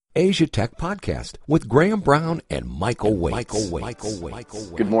Asia Tech Podcast with Graham Brown and Michael Waits.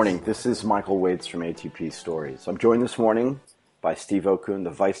 Good morning. This is Michael Waits from ATP Stories. I'm joined this morning by Steve Okun, the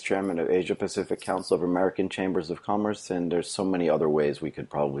Vice Chairman of Asia Pacific Council of American Chambers of Commerce, and there's so many other ways we could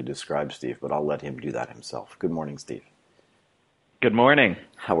probably describe Steve, but I'll let him do that himself. Good morning, Steve. Good morning.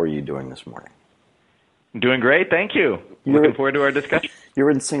 How are you doing this morning? I'm doing great, thank you. Looking forward to our discussion.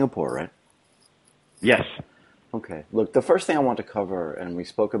 You're in Singapore, right? Yes. Okay. Look, the first thing I want to cover, and we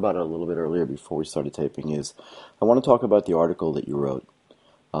spoke about it a little bit earlier before we started taping, is I want to talk about the article that you wrote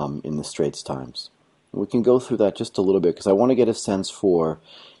in the Straits Times. We can go through that just a little bit because I want to get a sense for,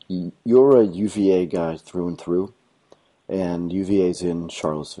 you're a UVA guy through and through, and UVA's in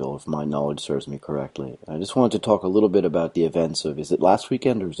Charlottesville, if my knowledge serves me correctly. I just wanted to talk a little bit about the events of, is it last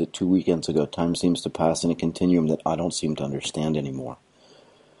weekend or is it 2 weekends ago? Time seems to pass in a continuum that I don't seem to understand anymore.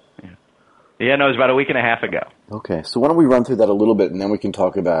 Yeah, no, it was about a week and a half ago. Okay, so why don't we run through that a little bit, and then we can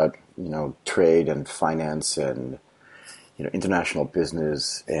talk about, trade and finance and, international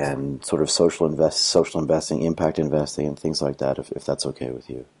business and sort of social investing, impact investing, and things like that, if that's okay with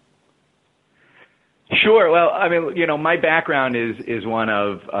you. Sure. Well, I mean, my background is one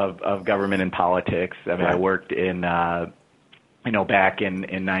of government and politics. I mean, right. I worked in, back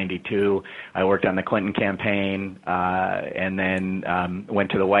in 92, I worked on the Clinton campaign, and then went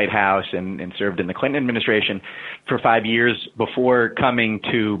to the White House and served in the Clinton administration for 5 years before coming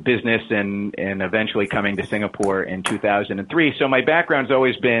to business and eventually coming to Singapore in 2003. So my background's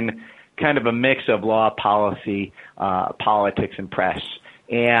always been kind of a mix of law, policy, politics, and press.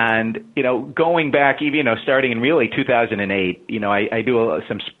 And, going back, even, starting in really 2008, I do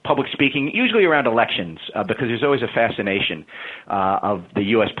some public speaking, usually around elections, because there's always a fascination of the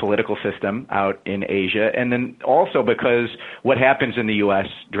U.S. political system out in Asia. And then also because what happens in the U.S.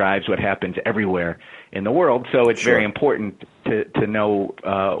 drives what happens everywhere in the world. So it's very important to know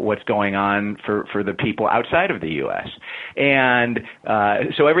what's going on for the people outside of the U.S. And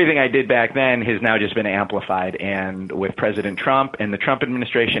so everything I did back then has now just been amplified. And with President Trump and the Trump administration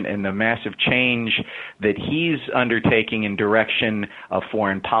and the massive change that he's undertaking in direction of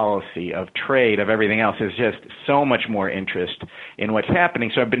foreign policy, of trade, of everything else, there's just so much more interest in what's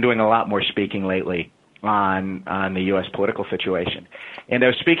happening. So I've been doing a lot more speaking lately on the U.S. political situation. And I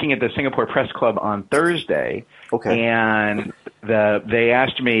was speaking at the Singapore Press Club on Thursday, and they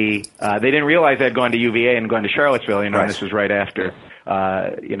asked me, they didn't realize I'd gone to UVA and gone to Charlottesville, and this was right after,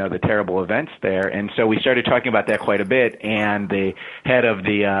 the terrible events there. And so we started talking about that quite a bit, and the head of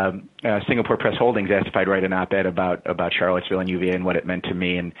the Singapore Press Holdings asked if I'd write an op-ed about Charlottesville and UVA and what it meant to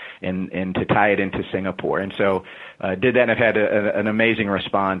me and to tie it into Singapore. And so did that, and I've had an amazing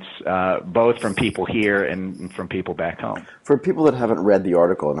response, both from people here and from people back home. For people that haven't read the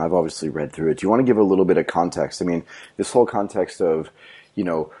article, and I've obviously read through it, do you want to give a little bit of context? I mean, this whole context of,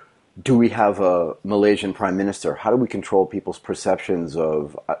 do we have a Malaysian prime minister? How do we control people's perceptions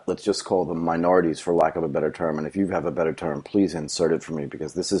of, let's just call them minorities for lack of a better term? And if you have a better term, please insert it for me,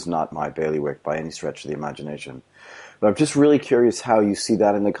 because this is not my bailiwick by any stretch of the imagination. But I'm just really curious how you see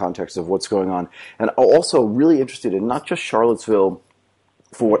that in the context of what's going on. And also really interested in not just Charlottesville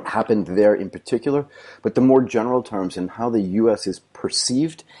for what happened there in particular, but the more general terms in how the U.S. is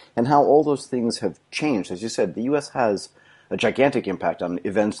perceived and how all those things have changed. As you said, the U.S. has a gigantic impact on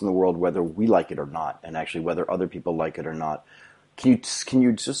events in the world, whether we like it or not, and actually whether other people like it or not. Can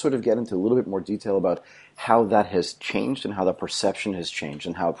you just sort of get into a little bit more detail about how that has changed and how the perception has changed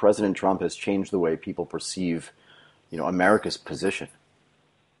and how President Trump has changed the way people perceive, America's position?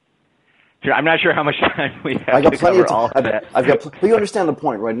 Sure, I'm not sure how much time we have to cover all of that. But you understand the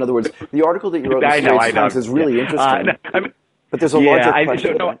point, right? In other words, the article that you wrote in the Straits Times is really interesting. But there's a larger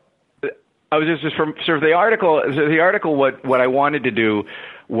question. I was just from sort of the article. So the article, what I wanted to do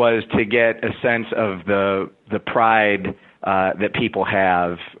was to get a sense of the pride that people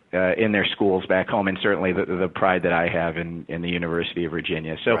have in their schools back home, and certainly the pride that I have in the University of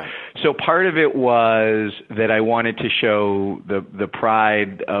Virginia. So part of it was that I wanted to show the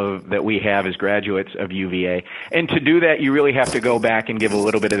pride that we have as graduates of UVA. And to do that, you really have to go back and give a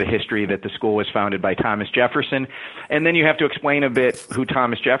little bit of the history that the school was founded by Thomas Jefferson. And then you have to explain a bit who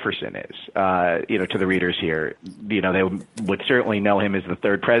Thomas Jefferson is, to the readers here. They would certainly know him as the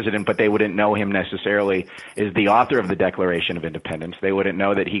third president, but they wouldn't know him necessarily as the author of the Declaration of Independence. They wouldn't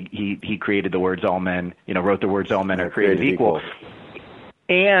know that he created the words all men, wrote the words all men are created equal.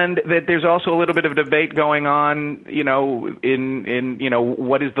 And that there's also a little bit of debate going on, in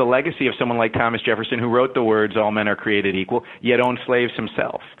what is the legacy of someone like Thomas Jefferson, who wrote the words "all men are created equal," yet owned slaves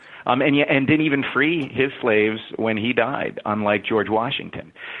himself, and didn't even free his slaves when he died, unlike George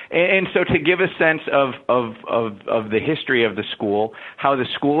Washington. And so, to give a sense of the history of the school, how the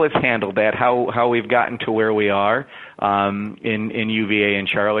school has handled that, how we've gotten to where we are in UVA in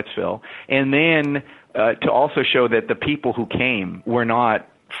Charlottesville, and then to also show that the people who came were not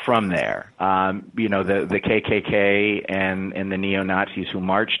from there. The KKK and the neo-Nazis who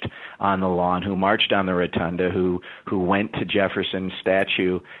marched on the lawn, who marched on the rotunda, who went to Jefferson's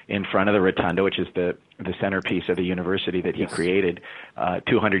statue in front of the rotunda, which is the centerpiece of the university that he created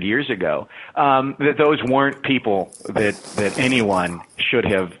 200 years ago. That those weren't people that anyone should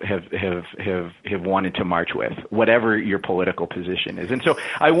have wanted to march with, whatever your political position is. And so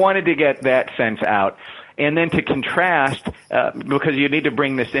I wanted to get that sense out. And then to contrast, because you need to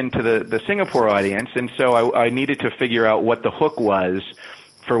bring this into the Singapore audience, and so I needed to figure out what the hook was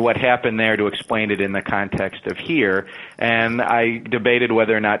for what happened there to explain it in the context of here. And I debated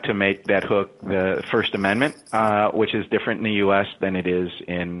whether or not to make that hook the First Amendment, which is different in the U.S. than it is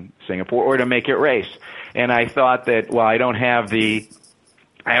in Singapore, or to make it race. And I thought that, well, I don't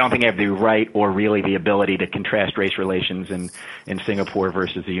think I have the right or really the ability to contrast race relations in Singapore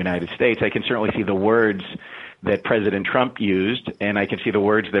versus the United States. I can certainly see the words that President Trump used, and I can see the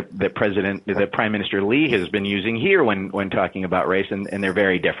words that Prime Minister Lee has been using here when talking about race, and they're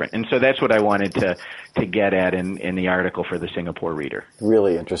very different. And so that's what I wanted to get at in the article for the Singapore Reader.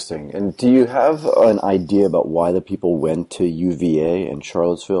 Really interesting. And do you have an idea about why the people went to UVA in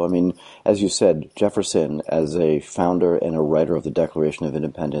Charlottesville? I mean, as you said, Jefferson, as a founder and a writer of the Declaration of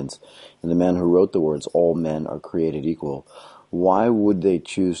Independence, and the man who wrote the words, "all men are created equal," why would they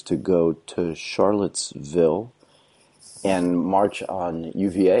choose to go to Charlottesville and march on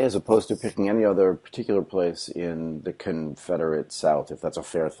UVA as opposed to picking any other particular place in the Confederate South, if that's a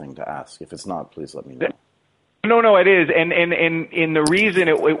fair thing to ask? If it's not, please let me know. No, it is, and the reason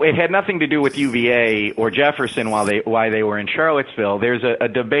it had nothing to do with UVA or Jefferson why they were in Charlottesville. There's a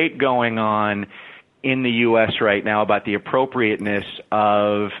debate going on in the U.S. right now about the appropriateness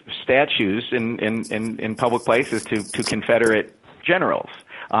of statues in public places to Confederate generals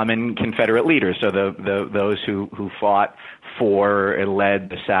and Confederate leaders, so those who fought for and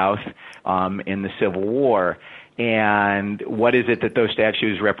led the South in the Civil War. And what is it that those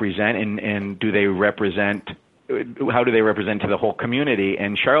statues represent, and do they represent? How do they represent to the whole community?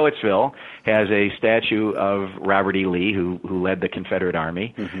 And Charlottesville has a statue of Robert E. Lee, who led the Confederate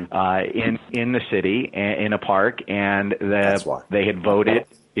Army, in the city, in a park, and they had voted.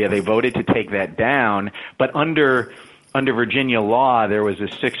 Yeah, they voted to take that down, but under Virginia law, there was a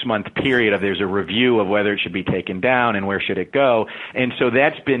 6-month period there's a review of whether it should be taken down and where should it go. And so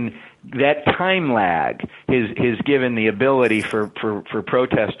that time lag has given the ability for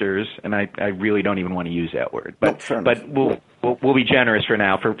protesters, and I really don't even want to use that word, but we'll be generous for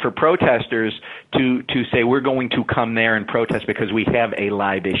now, for protesters to say we're going to come there and protest because we have a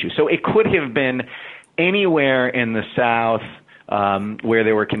live issue. So it could have been anywhere in the South where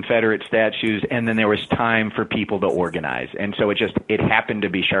there were Confederate statues, and then there was time for people to organize. And so it happened to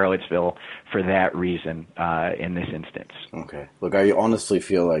be Charlottesville for that reason in this instance. Okay. Look, I honestly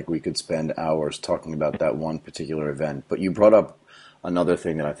feel like we could spend hours talking about that one particular event, but you brought up another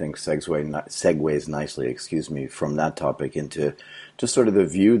thing that I think segues nicely, from that topic into just sort of the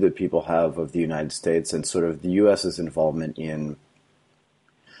view that people have of the United States and sort of the U.S.'s involvement in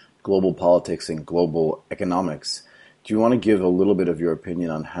global politics and global economics. Do you want to give a little bit of your opinion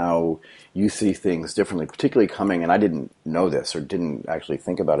on how you see things differently, particularly coming, and I didn't know this or didn't actually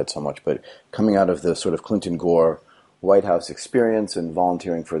think about it so much, but coming out of the sort of Clinton-Gore White House experience and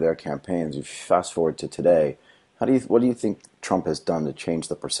volunteering for their campaigns, you fast forward to today, what do you think Trump has done to change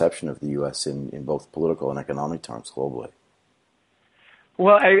the perception of the U.S. in both political and economic terms globally?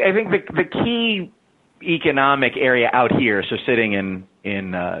 Well, I think the key economic area out here, so sitting in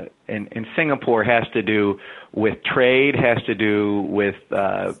Singapore, has to do with trade, has to do with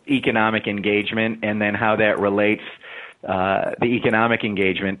economic engagement, and then how that relates the economic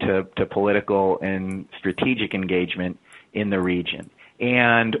engagement to political and strategic engagement in the region.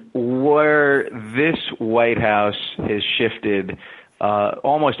 And where this White House has shifted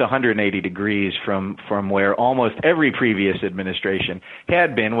almost 180 degrees from where almost every previous administration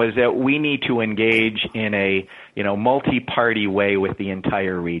had been, was that we need to engage in a multi-party way with the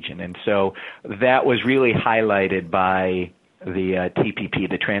entire region. And so that was really highlighted by the TPP,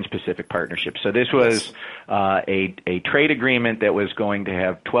 the Trans-Pacific Partnership. So this was a trade agreement that was going to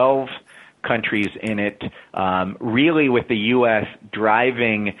have 12 countries in it, really with the U.S.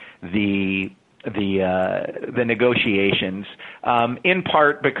 driving the negotiations, in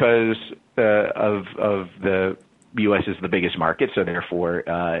part because of the U.S. is the biggest market, so therefore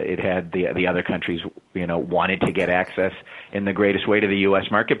it had the other countries, wanted to get access in the greatest way to the U.S.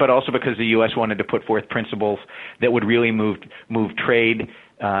 market, but also because the U.S. wanted to put forth principles that would really move trade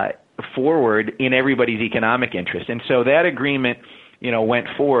forward in everybody's economic interest. And so that agreement, went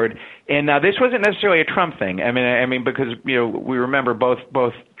forward. And now this wasn't necessarily a Trump thing. I mean, because we remember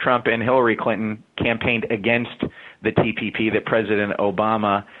both Trump and Hillary Clinton campaigned against the TPP that President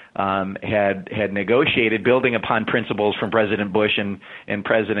Obama had negotiated, building upon principles from President Bush and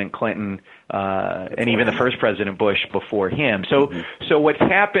President Clinton, and even the first President Bush before him. So what's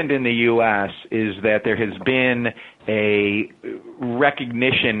happened in the U.S. is that there has been a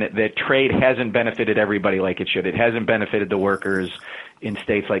recognition that trade hasn't benefited everybody like it should. It hasn't benefited the workers in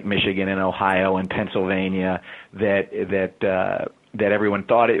states like Michigan and Ohio and Pennsylvania that everyone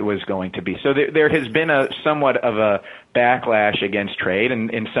thought it was going to be. So there has been a somewhat of a backlash against trade,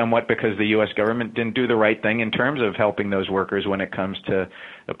 and somewhat because the U.S. government didn't do the right thing in terms of helping those workers when it comes to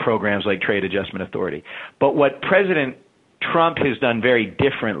programs like Trade Adjustment Authority. But what President Trump has done very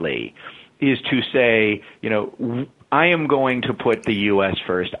differently is to say, I am going to put the U.S.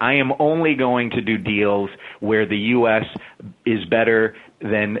 first. I am only going to do deals where the U.S. is better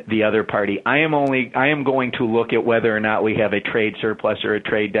than the other party. I am going to look at whether or not we have a trade surplus or a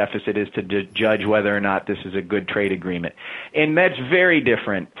trade deficit is to judge whether or not this is a good trade agreement. And that's very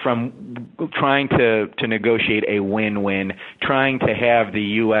different from trying to negotiate a win-win, trying to have the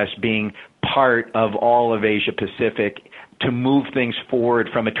U.S. being part of all of Asia Pacific to move things forward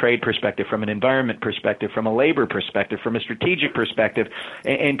from a trade perspective, from an environment perspective, from a labor perspective, from a strategic perspective,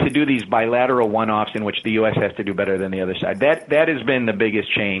 and to do these bilateral one-offs in which the U.S. has to do better than the other side. That has been the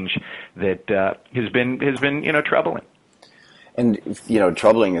biggest change that has been troubling. And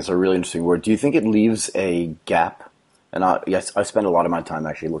troubling is a really interesting word. Do you think it leaves a gap? And I spend a lot of my time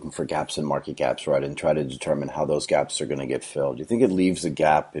actually looking for gaps in market gaps, right, and try to determine how those gaps are going to get filled. Do you think it leaves a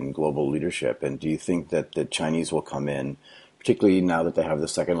gap in global leadership? And do you think that the Chinese will come in, particularly now that they have the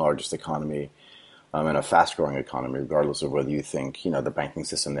second largest economy and a fast-growing economy, regardless of whether you think, the banking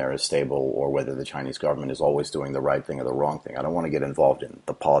system there is stable or whether the Chinese government is always doing the right thing or the wrong thing? I don't want to get involved in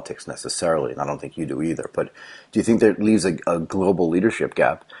the politics necessarily, and I don't think you do either. But do you think that it leaves a global leadership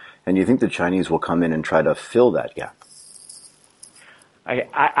gap? And do you think the Chinese will come in and try to fill that gap?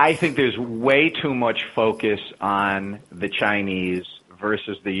 I think there's way too much focus on the Chinese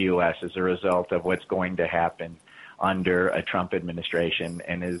versus the U.S. as a result of what's going to happen under a Trump administration,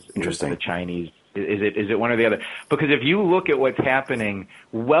 and is the Chinese. Is it one or the other? Because if you look at what's happening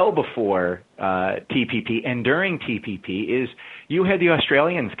well before TPP and during TPP, is you had the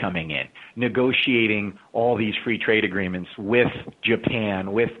Australians coming in, negotiating all these free trade agreements with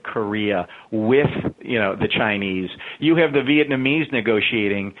Japan, with Korea, with the Chinese. You have the Vietnamese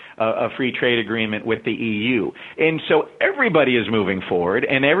negotiating a free trade agreement with the EU. And so everybody is moving forward,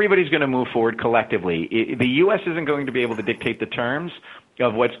 and everybody's going to move forward collectively. The U.S. isn't going to be able to dictate the terms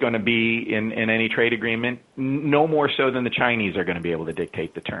of what's going to be in any trade agreement, no more so than the Chinese are going to be able to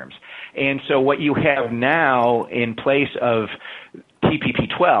dictate the terms. And so what you have now in place of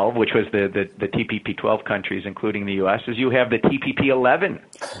TPP-12, which was the TPP-12 countries, including the U.S., is you have the TPP-11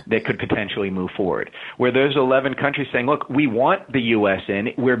 that could potentially move forward, where there's 11 countries saying, look, we want the U.S.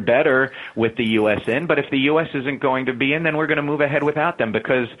 in, we're better with the U.S. in, but if the U.S. isn't going to be in, then we're going to move ahead without them,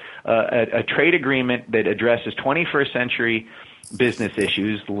 because a trade agreement that addresses 21st century business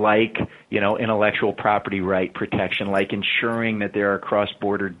issues like, intellectual property right protection, like ensuring that there are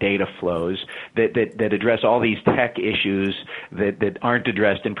cross-border data flows that address all these tech issues that aren't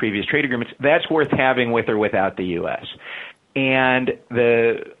addressed in previous trade agreements, that's worth having with or without the U.S. And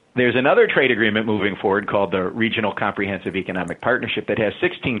there's another trade agreement moving forward called the Regional Comprehensive Economic Partnership that has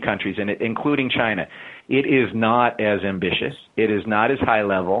 16 countries in it, including China. It is not as ambitious. It is not as high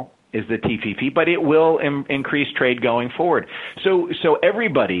level is the TPP, but it will increase trade going forward. So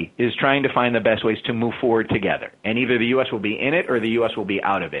everybody is trying to find the best ways to move forward together, and either the U.S. will be in it or the U.S. will be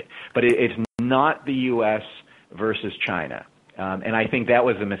out of it. But it's not the U.S. versus China. And I think that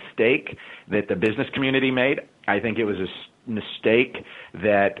was a mistake that the business community made. I think it was a mistake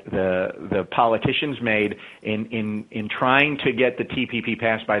that the politicians made in trying to get the TPP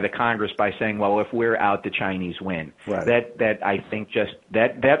passed by the Congress by saying, well, if we're out, the Chinese win. Right. That I think just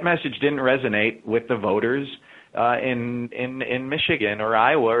that message didn't resonate with the voters in Michigan or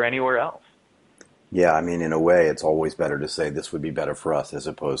Iowa or anywhere else. Yeah, I mean, in a way, it's always better to say this would be better for us as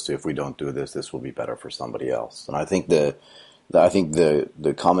opposed to if we don't do this, this will be better for somebody else. And I think the I think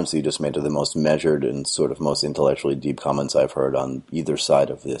the comments that you just made are the most measured and sort of most intellectually deep comments I've heard on either side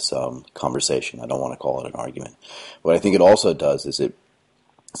of this conversation. I don't want to call it an argument. What I think it also does is it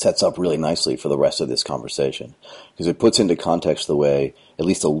sets up really nicely for the rest of this conversation, because it puts into context the way, at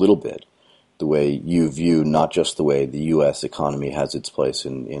least a little bit, the way you view not just the way the U.S. economy has its place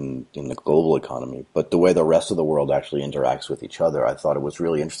in the global economy, but the way the rest of the world actually interacts with each other. I thought it was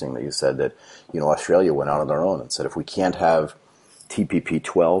really interesting that you said that, Australia went out on their own and said, if we can't have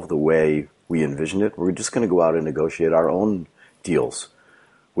TPP-12 the way we envisioned it, we're just going to go out and negotiate our own deals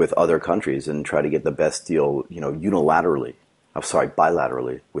with other countries and try to get the best deal, bilaterally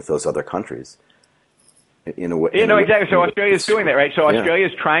with those other countries. In a way, exactly. So Australia is doing that, right? So Australia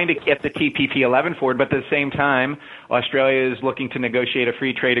is trying to get the TPP-11 forward, but at the same time, Australia is looking to negotiate a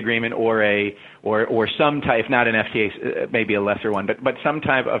free trade agreement or some type, if not an FTA, maybe a lesser one, but some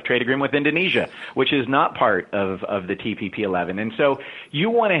type of trade agreement with Indonesia, which is not part of the TPP-11. And so you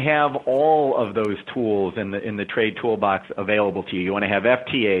want to have all of those tools in the trade toolbox available to you. You want to have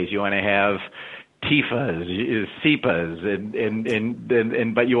FTAs. You want to have TIFAs,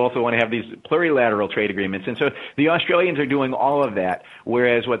 CEPAs, but you also want to have these plurilateral trade agreements. And so the Australians are doing all of that,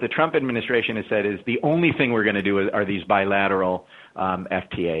 whereas what the Trump administration has said is the only thing we're going to do are these bilateral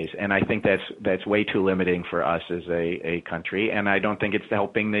FTAs. And I think that's way too limiting for us as a country, and I don't think it's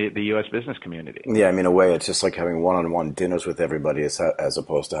helping the U.S. business community. Yeah, in a way, it's just like having one-on-one dinners with everybody as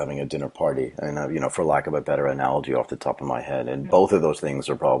opposed to having a dinner party. And, for lack of a better analogy off the top of my head. And both of those things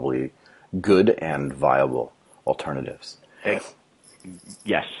are probably good and viable alternatives.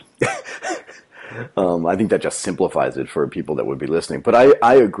 Yes. I think that just simplifies it for people that would be listening. But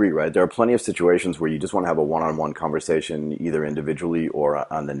I agree, right? There are plenty of situations where you just want to have a one-on-one conversation, either individually or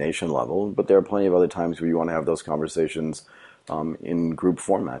on the nation level. But there are plenty of other times where you want to have those conversations in group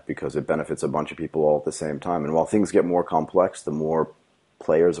format, because it benefits a bunch of people all at the same time. And while things get more complex, the more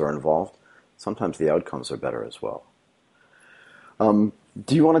players are involved, sometimes the outcomes are better as well.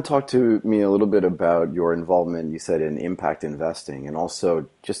 Do you want to talk to me a little bit about your involvement, you said, in impact investing, and also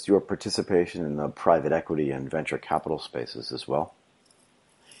just your participation in the private equity and venture capital spaces as well?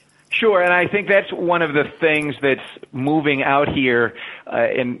 Sure, and I think that's one of the things that's moving out here,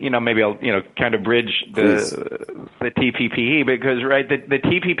 and maybe I'll kind of bridge the TPP, because right, the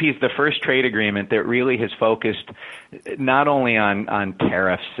TPP is the first trade agreement that really has focused not only on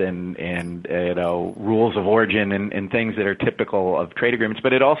tariffs and rules of origin and things that are typical of trade agreements,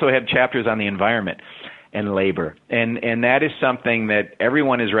 but it also had chapters on the environment and labor, and that is something that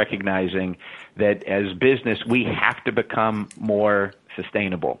everyone is recognizing, that as business we have to become more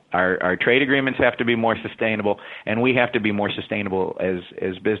sustainable. Our trade agreements have to be more sustainable, and we have to be more sustainable as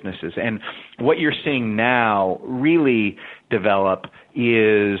businesses. And what you're seeing now really develop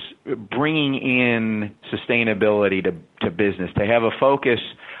is bringing in sustainability to business, to have a focus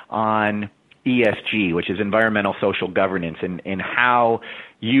on ESG, which is environmental social governance, and how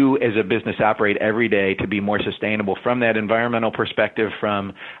you as a business operate every day to be more sustainable from that environmental perspective,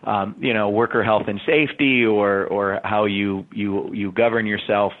 from worker health and safety, or how you govern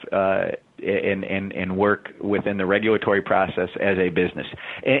yourself and work within the regulatory process as a business,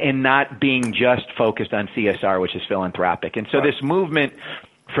 and not being just focused on CSR, which is philanthropic. And so this movement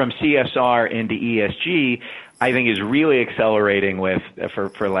from CSR into ESG, I think, is really accelerating with,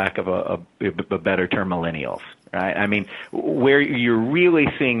 for lack of a better term, millennials. Right? I mean, where you're really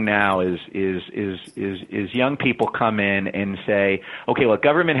seeing now is young people come in and say, okay, look,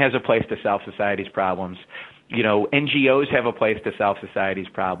 government has a place to solve society's problems. NGOs have a place to solve society's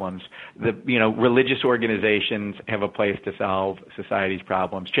problems. Religious organizations have a place to solve society's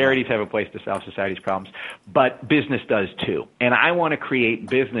problems. Charities have a place to solve society's problems. But business does too. And I want to create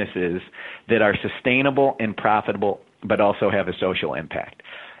businesses that are sustainable and profitable, but also have a social impact.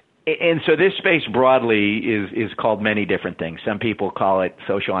 And so this space broadly is called many different things. Some people call it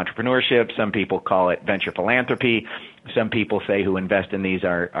social entrepreneurship. Some people call it venture philanthropy. Some people say who invest in these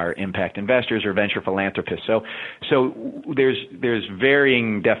are impact investors or venture philanthropists. So there's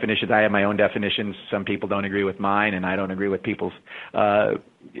varying definitions. I have my own definitions. Some people don't agree with mine, and I don't agree with people's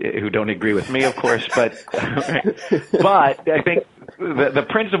who don't agree with me, of course. But I think the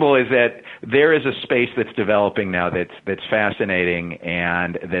principle is that there is a space that's developing now that's fascinating,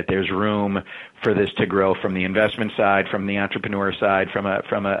 and that there's room for this to grow from the investment side, from the entrepreneur side, from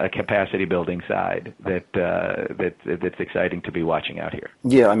a capacity building side. That's exciting to be watching out here.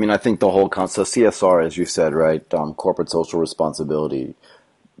 Yeah, I mean, I think the whole concept, CSR, as you said, right, corporate social responsibility,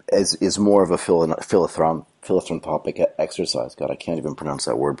 is more of a philanthropic exercise. God, I can't even pronounce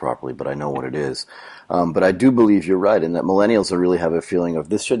that word properly, but I know what it is. But I do believe you're right in that millennials really have a feeling of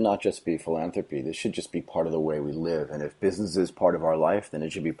this should not just be philanthropy. This should just be part of the way we live. And if business is part of our life, then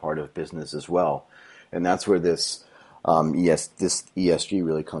it should be part of business as well. And that's where this ESG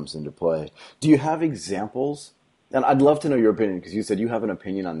really comes into play. Do you have examples? And I'd love to know your opinion, because you said you have an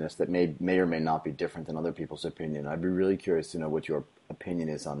opinion on this that may or may not be different than other people's opinion. I'd be really curious to know what your opinion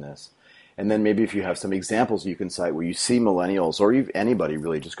is on this. And then maybe if you have some examples you can cite where you see millennials or even anybody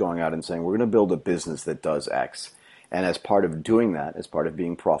really just going out and saying, we're going to build a business that does X. And as part of doing that, as part of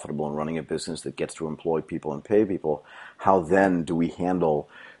being profitable and running a business that gets to employ people and pay people, how then do we handle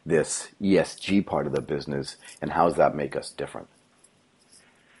this ESG part of the business, and how does that make us different?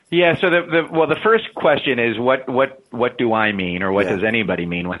 Yeah. So the first question is what do I mean, or what does anybody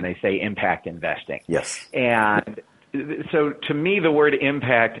mean when they say impact investing? Yes. And so to me, the word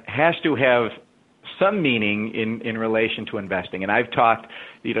impact has to have some meaning in relation to investing. And I've talked,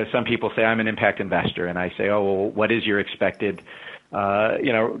 some people say I'm an impact investor, and I say, oh, well, what is your expected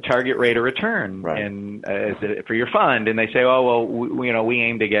target rate of return for your fund? And they say, oh, well, we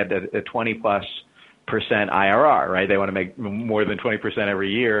aim to get a 20+% IRR, right? They want to make more than 20%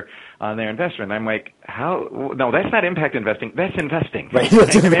 every year on their investment. And I'm like, how? No, that's not impact investing. That's investing. Right.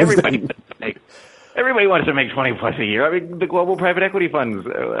 Everybody wants to make 20+ a year. I mean, the global private equity funds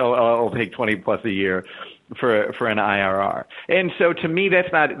will take 20+ a year for an IRR. And so to me,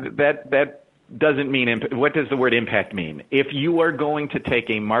 that doesn't mean, what does the word impact mean? If you are going to take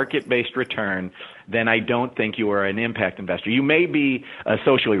a market-based return, then I don't think you are an impact investor. You may be a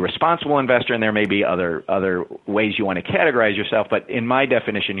socially responsible investor, and there may be other ways you want to categorize yourself, but in my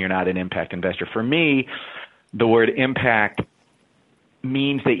definition, you're not an impact investor. For me, the word impact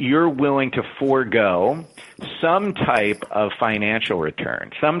means that you're willing to forego some type of financial return,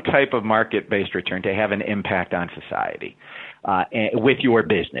 some type of market-based return to have an impact on society with your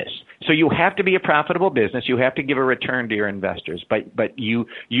business. So you have to be a profitable business. You have to give a return to your investors, but you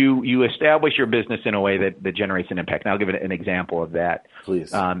establish your business in a way that generates an impact. And I'll give an example of that,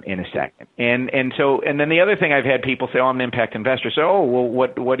 please, in a second. And then the other thing I've had people say, oh, I'm an impact investor. So, oh, well,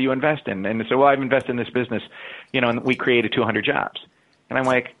 what do you invest in? And so, well, I've invested in this business, and we created 200 jobs. And I'm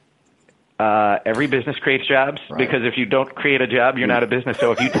like, every business creates jobs, because if you don't create a job, you're not a business.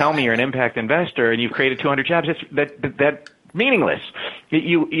 So if you tell me you're an impact investor and you've created 200 jobs, that's meaningless.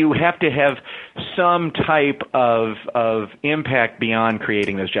 You have to have some type of impact beyond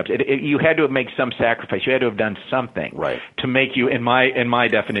creating those jobs. You had to make some sacrifice. You had to have done something to make you, in my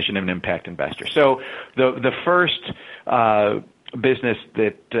definition of an impact investor. So the first business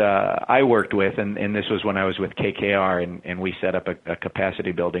that I worked with, and this was when I was with KKR, and we set up a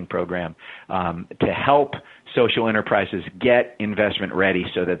capacity building program to help social enterprises get investment ready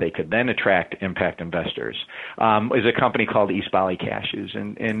so that they could then attract impact investors, is a company called East Bali Cashews.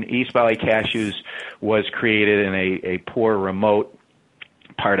 And East Bali Cashews was created in a poor, remote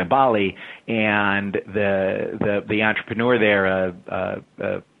part of Bali, and the entrepreneur there,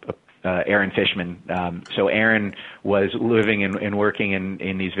 Aaron Fishman. So Aaron was living and working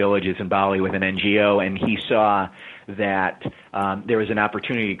in these villages in Bali with an NGO, and he saw that there was an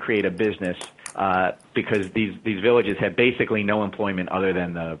opportunity to create a business because these villages had basically no employment other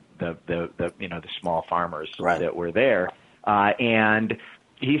than the small farmers that were there, and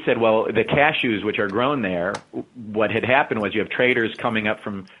he said, well, the cashews which are grown there, what had happened was you have traders coming up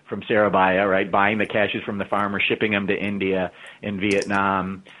from Surabaya, right, buying the cashews from the farmer, shipping them to India and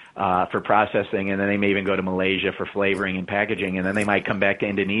Vietnam for processing, and then they may even go to Malaysia for flavoring and packaging, and then they might come back to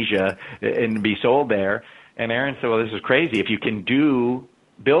Indonesia and be sold there. And Aaron said, well, this is crazy. If you can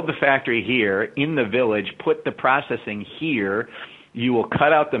build the factory here in the village, put the processing here, you will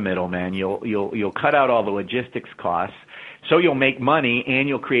cut out the middleman, you'll cut out all the logistics costs, so you'll make money and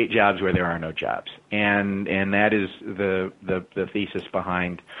you'll create jobs where there are no jobs. And that is the thesis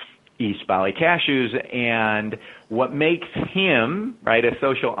behind East Bali Cashews. And what makes him, right, a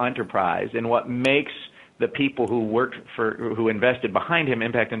social enterprise, and what makes the people who invested behind him,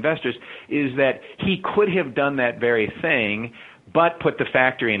 impact investors, is that he could have done that very thing, but put the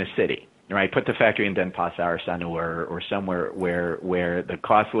factory in a city. Right, put the factory in Denpasar or Sanur or somewhere where the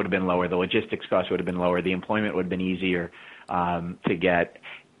cost would have been lower, the logistics cost would have been lower, the employment would have been easier to get.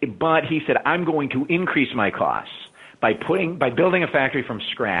 But he said, I'm going to increase my costs by building a factory from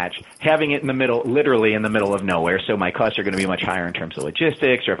scratch, having it in the middle, literally in the middle of nowhere. So my costs are going to be much higher in terms of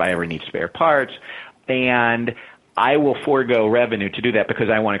logistics, or if I ever need spare parts, and I will forego revenue to do that because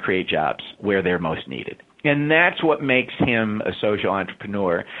I want to create jobs where they're most needed. And that's what makes him a social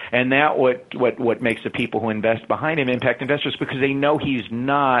entrepreneur, and that what makes the people who invest behind him impact investors, because they know he is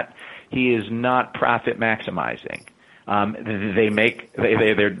not profit maximizing.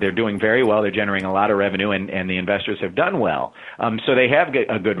 They're doing very well. They're generating a lot of revenue, and the investors have done well. So they have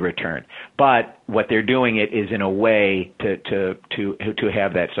a good return. But what they're doing it is in a way to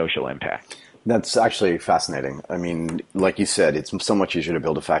have that social impact. That's actually fascinating. I mean, like you said, it's so much easier to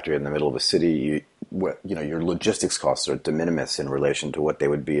build a factory in the middle of a city. Your logistics costs are de minimis in relation to what they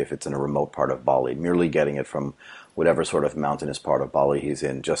would be if it's in a remote part of Bali. Merely getting it from whatever sort of mountainous part of Bali he's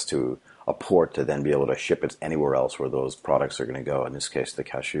in just to a port to then be able to ship it anywhere else where those products are going to go, in this case the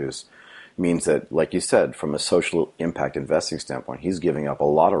cashews, means that, like you said, from a social impact investing standpoint, he's giving up a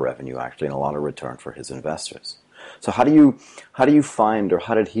lot of revenue actually and a lot of return for his investors. So how do you find, or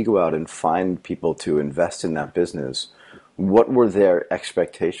how did he go out and find people to invest in that business? What were their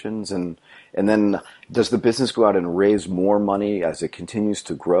expectations? And then does the business go out and raise more money as it continues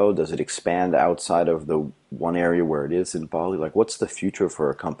to grow? Does it expand outside of the one area where it is in Bali? Like, what's the future for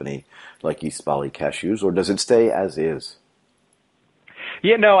a company like East Bali Cashews, or does it stay as is?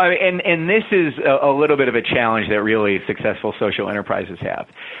 Yeah, no, and this is a little bit of a challenge that really successful social enterprises have.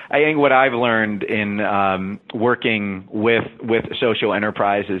 I think what I've learned in working with social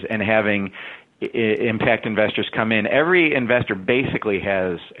enterprises and having impact investors come in, every investor basically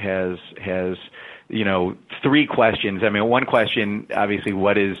has three questions. I mean, one question, obviously,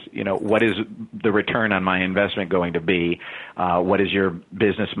 what is the return on my investment going to be? What is your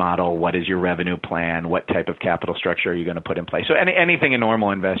business model? What is your revenue plan? What type of capital structure are you going to put in place? So anything a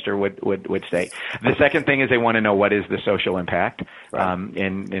normal investor would say. The second thing is they want to know, what is the social impact? Right.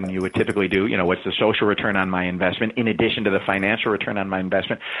 And you would typically do, what's the social return on my investment in addition to the financial return on my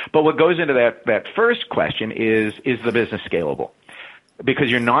investment? But what goes into that first question is the business scalable?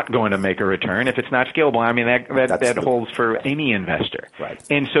 Because you're not going to make a return if it's not scalable. I mean, that holds for any investor. Right.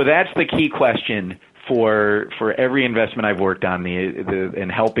 And so that's the key question for every investment I've worked on in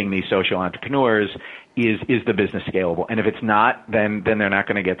helping these social entrepreneurs is the business scalable? And if it's not, then they're not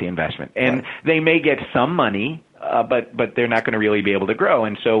going to get the investment. And right. They may get some money, but they're not going to really be able to grow.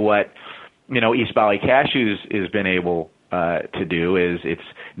 And so what East Bali Cashews has been able to do is it's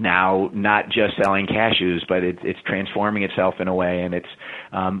now not just selling cashews, but it's transforming itself in a way, and it's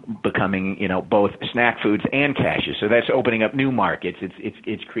becoming both snack foods and cashews. So that's opening up new markets.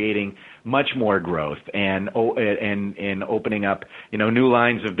 It's creating much more growth and opening up new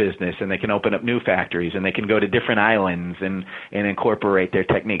lines of business, and they can open up new factories, and they can go to different islands and incorporate their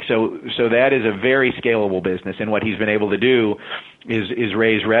techniques. So that is a very scalable business, and what he's been able to do is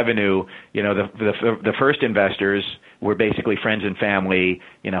raise revenue. The first investors were basically friends and family,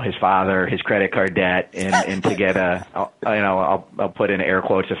 his father, his credit card debt, and to get I'll put in air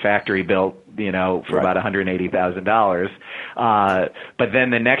quotes, a factory built, for about $180,000. But then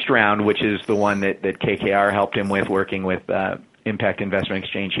the next round, which is the one that KKR helped him with, working with Impact Investment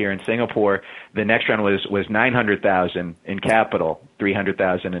Exchange here in Singapore, the next round was $900,000 in capital,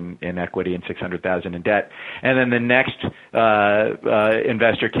 $300,000 in equity, and $600,000 in debt. And then the next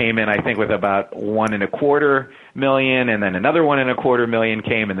investor came in, I think, with about $1.25 million, and then another $1.25 million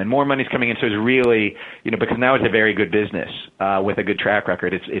came, and then more money's coming in. So it's really, because now it's a very good business with a good track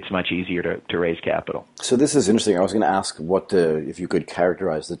record. It's much easier to raise capital. So this is interesting. I was going to ask if you could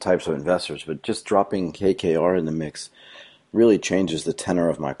characterize the types of investors, but just dropping KKR in the mix really changes the tenor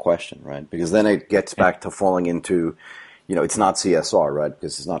of my question, right? Because then it gets back to falling into, it's not CSR, right?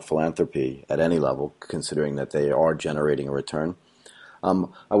 Because it's not philanthropy at any level, considering that they are generating a return.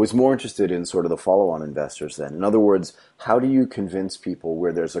 I was more interested in sort of the follow-on investors then. In other words, how do you convince people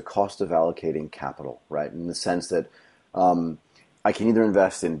where there's a cost of allocating capital, right? In the sense that I can either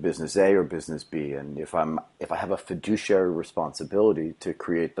invest in business A or business B, and if I have a fiduciary responsibility to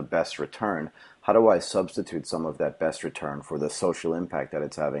create the best return, how do I substitute some of that best return for the social impact that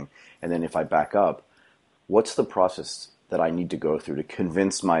it's having? And then if I back up, what's the process that I need to go through to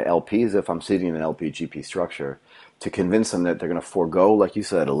convince my LPs, if I'm sitting in an LP-GP structure, to convince them that they're going to forego, like you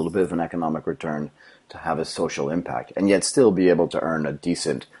said, a little bit of an economic return to have a social impact, and yet still be able to earn a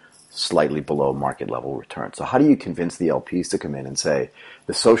decent, slightly below market level return? So how do you convince the LPs to come in and say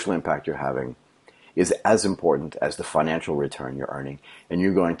the social impact you're having is as important as the financial return you're earning, and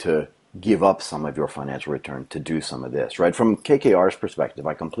you're going to give up some of your financial return to do some of this, right? From KKR's perspective,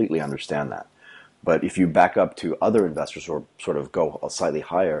 I completely understand that. But if you back up to other investors or sort of go slightly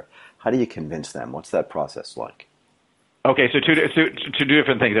higher, how do you convince them? What's that process like? Okay, so two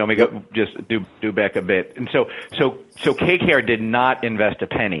different things. Let me go just do back a bit. And so KKR did not invest a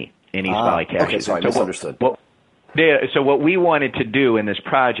penny in East Valley Cashews. Okay, sorry, misunderstood. So what we wanted to do in this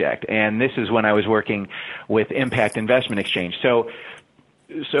project, and this is when I was working with Impact Investment Exchange. So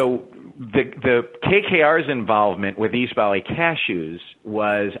the KKR's involvement with East Valley Cashews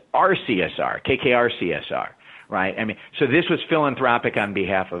was our CSR, KKR CSR, right? I mean, so this was philanthropic on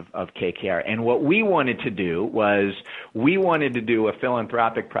behalf of KKR. And what we wanted to do was we wanted to do a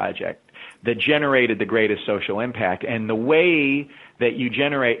philanthropic project that generated the greatest social impact. And the way that you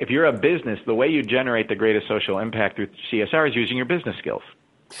generate, if you're a business, the way you generate the greatest social impact through CSR is using your business skills.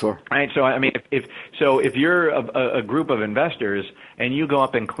 Sure. Right. So I mean, if you're a group of investors and you go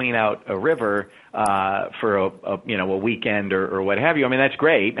up and clean out a river for a weekend or what have you, I mean that's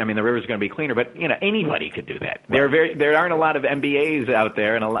great. I mean the river's going to be cleaner, but anybody could do that. Right. There aren't a lot of MBAs out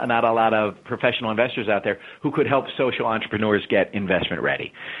there and not a lot of professional investors out there who could help social entrepreneurs get investment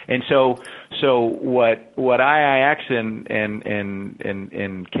ready. And so what IIX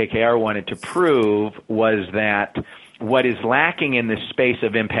and KKR wanted to prove was that what is lacking in this space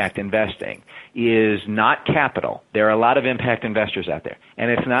of impact investing is not capital. There are a lot of impact investors out there,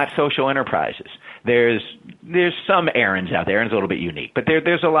 and it's not social enterprises. There's some Aaron's out there. Aaron's a little bit unique, but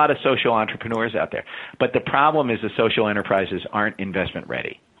there's a lot of social entrepreneurs out there. But the problem is the social enterprises aren't investment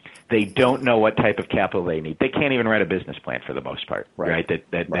ready. They don't know what type of capital they need. They can't even write a business plan for the most part, right?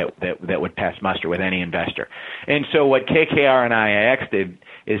 That would pass muster with any investor. And so what KKR and IIX did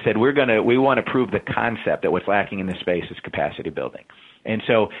is said we want to prove the concept that what's lacking in this space is capacity building. And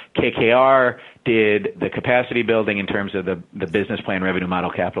so KKR did the capacity building in terms of the business plan, revenue model,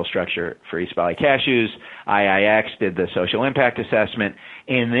 capital structure for East Valley Cashews. IIX did the social impact assessment,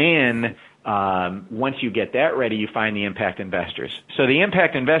 and then once you get that ready, you find the impact investors. So the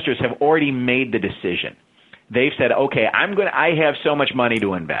impact investors have already made the decision. They've said, okay, I have so much money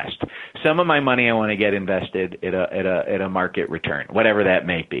to invest. Some of my money I want to get invested at a market return, whatever that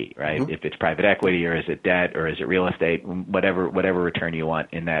may be, right? Mm-hmm. If it's private equity or is it debt or is it real estate, whatever return you want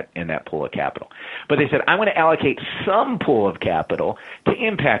in that pool of capital. But they said, I want to allocate some pool of capital to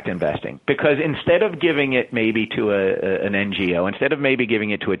impact investing because instead of giving it maybe to an NGO, instead of maybe giving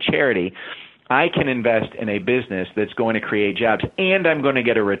it to a charity, I can invest in a business that's going to create jobs and I'm going to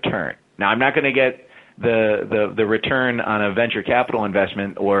get a return. Now, I'm not going to get the return on a venture capital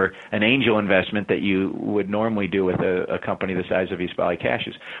investment or an angel investment that you would normally do with a company the size of East Valley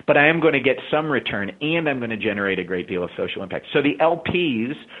Cashews. But I am going to get some return, and I'm going to generate a great deal of social impact. So the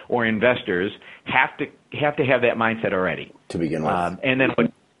LPs or investors have to have that mindset already. To begin with.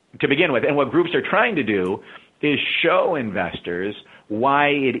 And what groups are trying to do is show investors why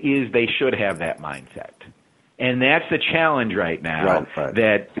it is they should have that mindset. And that's the challenge right now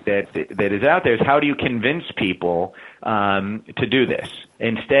that is out there is how do you convince people to do this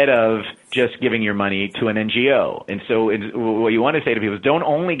instead of just giving your money to an NGO? And so what you want to say to people is don't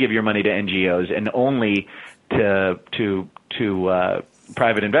only give your money to NGOs and only to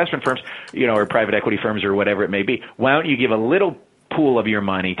private investment firms, or private equity firms or whatever it may be. Why don't you give a little pool of your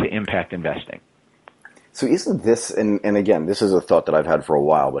money to impact investing? So isn't this, and again, this is a thought that I've had for a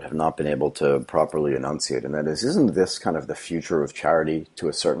while but have not been able to properly enunciate, and that is, isn't this kind of the future of charity to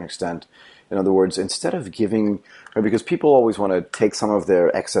a certain extent? In other words, instead of giving, because people always want to take some of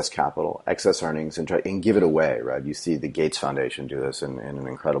their excess capital, excess earnings, and give it away, right? You see the Gates Foundation do this in an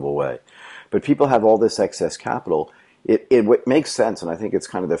incredible way. But people have all this excess capital. It makes sense, and I think it's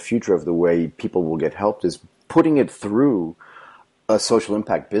kind of the future of the way people will get helped is putting it through a social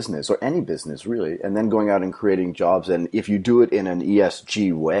impact business or any business really, and then going out and creating jobs. And if you do it in an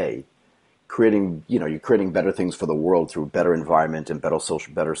ESG way, you're creating better things for the world through better environment and better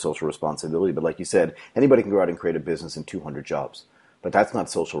social responsibility. But like you said, anybody can go out and create a business in 200 jobs, but that's not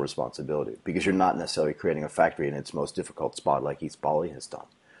social responsibility because you're not necessarily creating a factory in its most difficult spot like East Valley has done.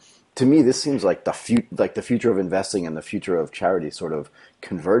 To me, this seems like the future of investing and the future of charity sort of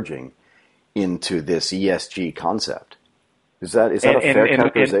converging into this ESG concept. Is that a fair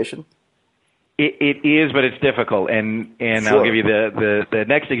characterization? It is, but it's difficult. And sure. I'll give you the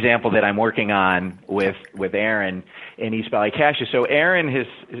next example that I'm working on with Aaron in East Valley Cashews. So Aaron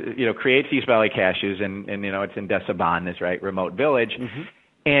creates East Valley Cashews, and it's in Desaban, this remote village. Mm-hmm.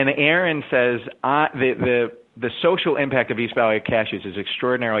 And Aaron says the social impact of East Valley Cashews is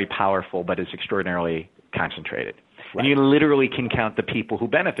extraordinarily powerful, but it's extraordinarily concentrated. Right. And you literally can count the people who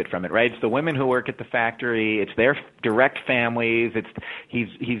benefit from it, right? It's the women who work at the factory. It's their direct families.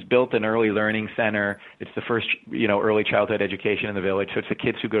 He's built an early learning center. It's the first, early childhood education in the village. So it's the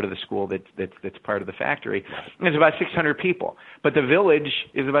kids who go to the school that's part of the factory. And it's about 600 people. But the village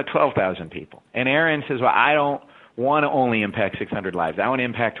is about 12,000 people. And Aaron says, well, I don't want to only impact 600 lives. I want to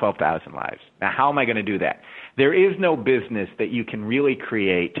impact 12,000 lives. Now, how am I going to do that? There is no business that you can really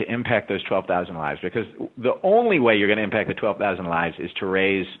create to impact those 12,000 lives, because the only way you're going to impact the 12,000 lives is to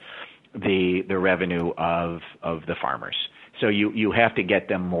raise the revenue of the farmers. So you have to get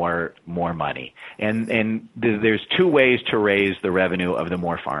them more money, and there's two ways to raise the revenue of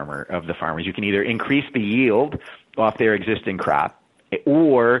the farmers. You can either increase the yield off their existing crop,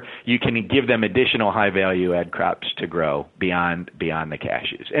 or you can give them additional high value add crops to grow beyond the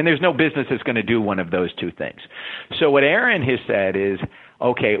cashews. And there's no business that's going to do one of those two things. So what Aaron has said is,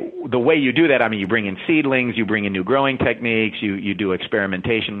 okay, the way you do that, I mean, you bring in seedlings, you bring in new growing techniques, you do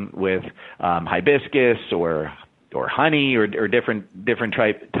experimentation with hibiscus or honey or different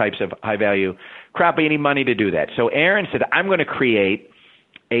types of high value crop, but you need money to do that. So Aaron said, I'm going to create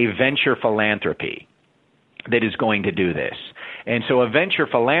a venture philanthropy that is going to do this. And so a venture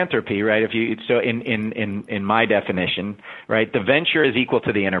philanthropy, right, in my definition, right, the venture is equal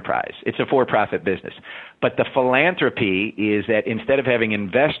to the enterprise. It's a for-profit business. But the philanthropy is that instead of having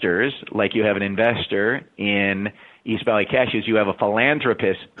investors, like you have an investor in East Valley Cashews, you have a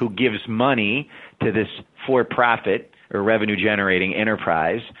philanthropist who gives money to this for-profit or revenue-generating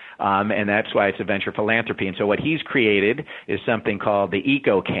enterprise, and that's why it's a venture philanthropy. And so what he's created is something called the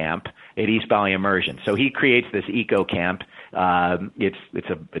Eco Camp at East Valley Immersion. So he creates this Eco Camp.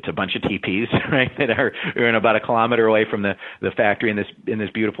 It's a bunch of teepees, right, that are about a kilometer away from the factory in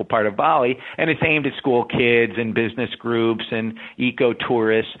this beautiful part of Bali, and it's aimed at school kids and business groups and eco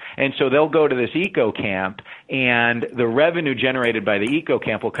tourists. And so they'll go to this Eco Camp, and the revenue generated by the Eco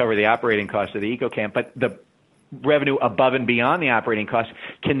Camp will cover the operating costs of the Eco Camp, but the revenue above and beyond the operating costs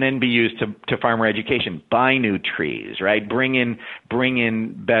can then be used to farmer education, buy new trees, right? Bring in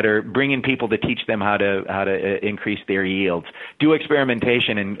people to teach them how to increase their yields, do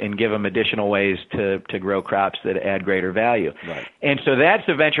experimentation and give them additional ways to grow crops that add greater value. Right. And so that's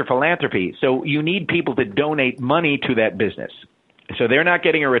the venture philanthropy. So you need people to donate money to that business. So they're not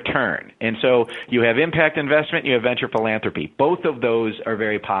getting a return. And so you have impact investment, you have venture philanthropy. Both of those are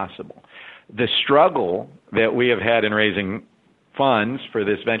very possible. The struggle that we have had in raising funds for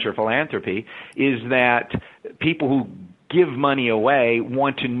this venture philanthropy is that people who give money away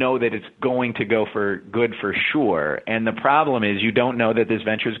want to know that it's going to go for good for sure. And the problem is you don't know that this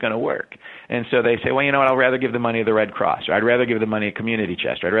venture is going to work. And so they say, well, you know what, I'll rather give the money to the Red Cross, or I'd rather give the money to Community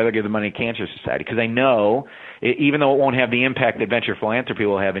Chest, or I'd rather give the money to Cancer Society, because I know, even though it won't have the impact that venture philanthropy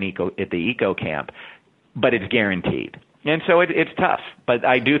will have at the Eco Camp, but it's guaranteed. And so it's tough, but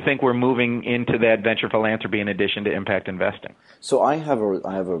I do think we're moving into that venture philanthropy in addition to impact investing. So I have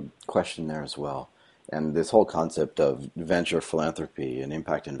a question there as well. And this whole concept of venture philanthropy and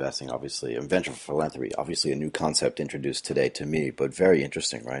impact investing, obviously, and venture philanthropy, obviously a new concept introduced today to me, but very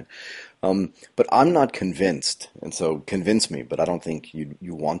interesting, right? But I'm not convinced, and so convince me, but I don't think you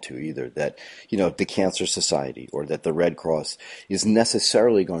want to either, that, the Cancer Society or that the Red Cross is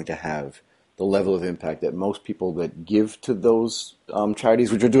necessarily going to have the level of impact that most people that give to those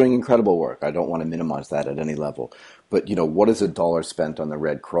charities, which are doing incredible work. I don't want to minimize that at any level. But, what does a dollar spent on the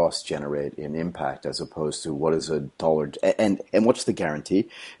Red Cross generate in impact as opposed to what is a dollar, and what's the guarantee?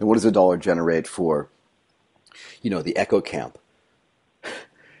 And what does a dollar generate for, the Eco Camp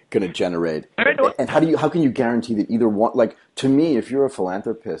going to generate? And how can you guarantee that either one, like, to me, if you're a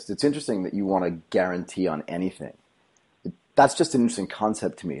philanthropist, it's interesting that you want to guarantee on anything. That's just an interesting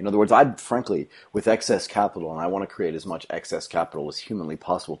concept to me. In other words, I'd frankly, with excess capital, and I want to create as much excess capital as humanly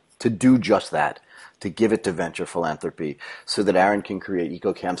possible to do just that, to give it to venture philanthropy so that Aaron can create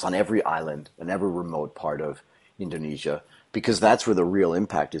eco camps on every island and every remote part of Indonesia, because that's where the real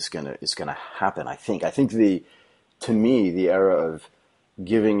impact is gonna happen. I think to me, the era of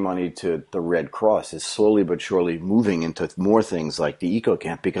giving money to the Red Cross is slowly but surely moving into more things like the Eco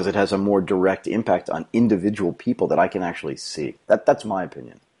Camp, because it has a more direct impact on individual people that I can actually see. That's my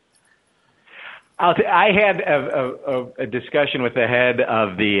opinion. I had a discussion with the head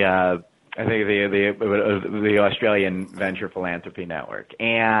of the the Australian Venture Philanthropy Network,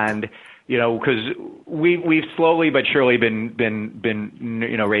 and because we've slowly but surely been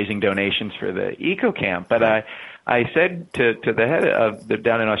raising donations for the Eco Camp, but I said to the head of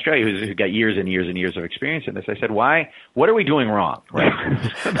down in Australia, who's got years and years and years of experience in this, I said, what are we doing wrong? Right?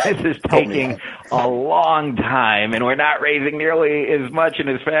 This is taking a long time, and we're not raising nearly as much and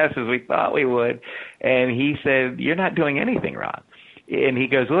as fast as we thought we would. And he said, you're not doing anything wrong. And he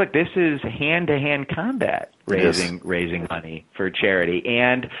goes, look, this is hand-to-hand combat, raising money for charity.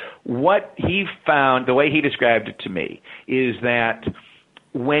 And what he found, the way he described it to me, is that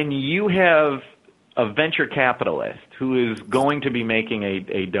when you have a venture capitalist who is going to be making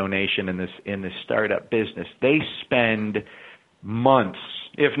a donation in this startup business, they spend months,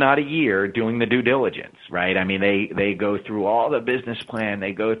 if not a year, doing the due diligence, right? I mean, they go through all the business plan.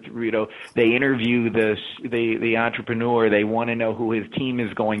 They go through, they interview the entrepreneur. They want to know who his team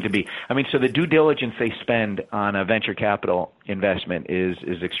is going to be. I mean, so the due diligence they spend on a venture capital investment is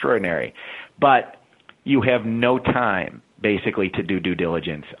extraordinary. But you have no time, basically, to do due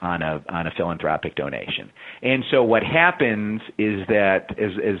diligence on a philanthropic donation. And so what happens is that,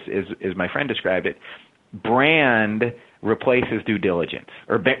 as my friend described it, brand replaces due diligence,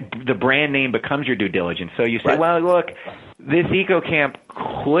 or the brand name becomes your due diligence. So you say, well, look, this eco camp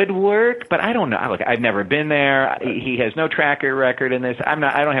could work, but I don't know. Look, I've never been there. He has no track record in this. I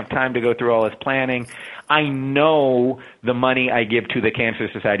don't have time to go through all this planning. I know the money I give to the Cancer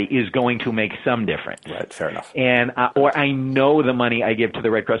Society is going to make some difference. Right, fair enough. And or I know the money I give to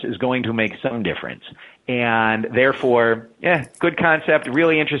the Red Cross is going to make some difference. And therefore, good concept,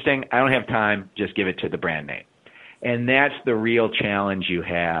 really interesting. I don't have time. Just give it to the brand name. And that's the real challenge you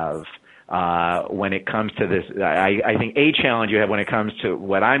have when it comes to this. I think a challenge you have when it comes to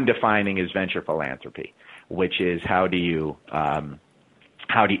what I'm defining as venture philanthropy, which is how do you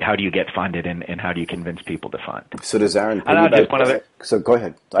get funded and how do you convince people to fund? So does Aaron? So go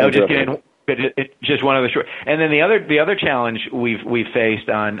ahead. Just one other short. And then the other challenge we've faced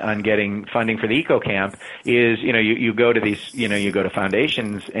on getting funding for the Eco Camp is, you go to these, you go to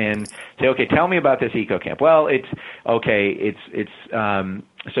foundations and say, okay, tell me about this Eco Camp. Well,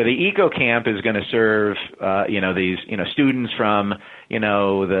 so the Eco Camp is going to serve, these, students from,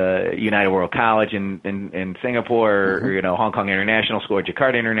 the United World College in Singapore, or, Hong Kong International School, or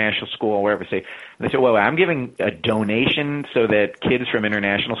Jakarta International School, wherever. They say, well, I'm giving a donation so that kids from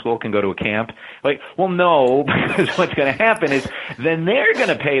international school can go to a camp. Like, well, no, because what's going to happen is then they're going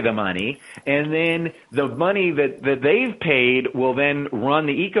to pay the money, and then the money that they've paid will then run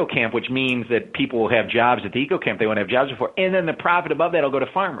the Eco Camp, which means that people will have jobs at the Eco Camp they want to have jobs before, and then the profit above that will go to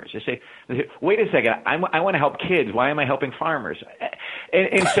farmers. They say, wait a second, I want to help kids. Why am I helping farmers?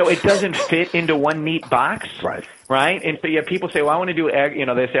 And so it doesn't fit into one neat box, right? And so you have people say, well, I want to do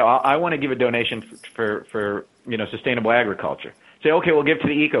they say, I want to give a donation for sustainable agriculture. Say, okay, we'll give to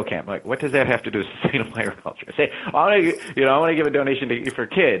the Eco Camp. Like, what does that have to do with sustainable agriculture? Say, I want to give a donation for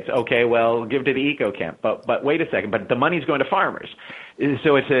kids. Okay, well, give to the Eco Camp. But wait a second. But the money's going to farmers.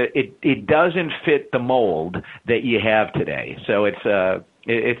 So it doesn't fit the mold that you have today. So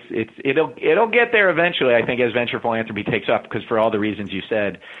it'll get there eventually, I think, as venture philanthropy takes off, because for all the reasons you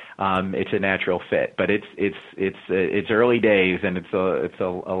said, it's a natural fit. But it's early days, and it's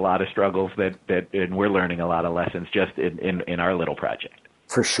a lot of struggles and we're learning a lot of lessons just in our little project.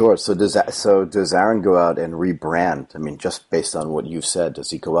 For sure. So does Aaron go out and rebrand? I mean, just based on what you've said, does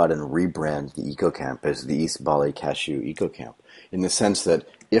he go out and rebrand the Eco Camp as the East Bali Cashew Eco Camp? In the sense that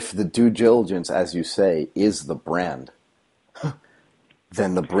if the due diligence, as you say, is the brand,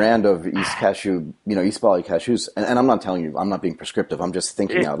 then the brand of East Bali Cashews, and I'm not telling you, I'm not being prescriptive, I'm just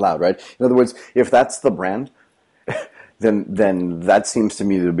thinking out loud, right? In other words, if that's the brand, then that seems to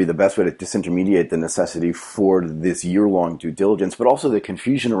me to be the best way to disintermediate the necessity for this year-long due diligence, but also the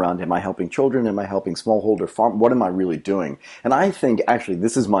confusion around, am I helping children? Am I helping smallholder farm? What am I really doing? And I think, actually,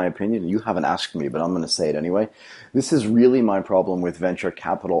 this is my opinion. You haven't asked me, but I'm going to say it anyway. This is really my problem with venture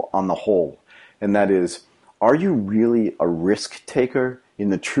capital on the whole, and that is, are you really a risk taker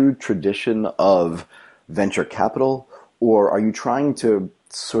in the true tradition of venture capital, or are you trying to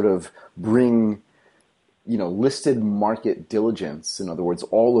sort of bring listed market diligence, in other words,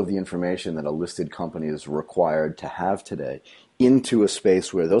 all of the information that a listed company is required to have today, into a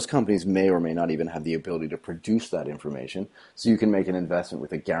space where those companies may or may not even have the ability to produce that information, so you can make an investment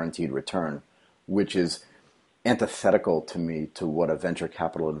with a guaranteed return, which is antithetical to me to what a venture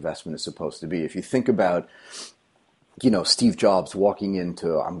capital investment is supposed to be. If you think about, Steve Jobs walking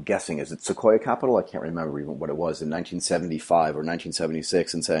into, I'm guessing, is it Sequoia Capital? I can't remember even what it was, in 1975 or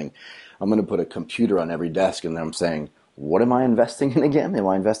 1976, and saying, I'm going to put a computer on every desk, and then I'm saying, what am I investing in again? Am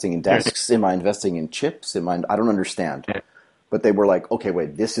I investing in desks? Am I investing in chips? I don't understand. But they were like, okay,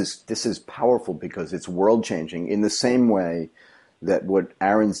 wait, this is powerful because it's world-changing in the same way that what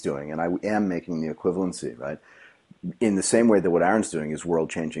Aaron's doing, and I am making the equivalency, right? In the same way that what Aaron's doing is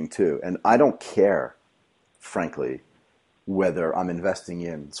world-changing too. And I don't care, frankly, whether I'm investing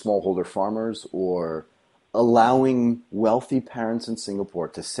in smallholder farmers or allowing wealthy parents in Singapore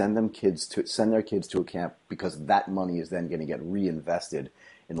to send their kids to a camp, because that money is then going to get reinvested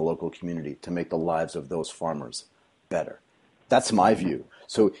in the local community to make the lives of those farmers better. That's my view.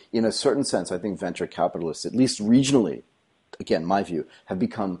 So in a certain sense, I think venture capitalists, at least regionally, again, my view, have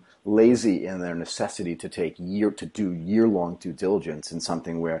become lazy in their necessity to do year-long due diligence in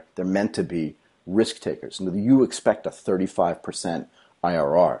something where they're meant to be risk takers. And you expect a 35%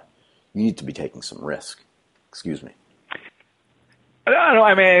 IRR, you need to be taking some risk. Excuse me. No,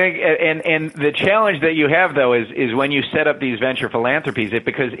 I mean, and the challenge that you have though is when you set up these venture philanthropies,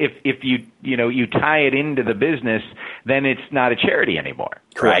 because if you tie it into the business, then it's not a charity anymore,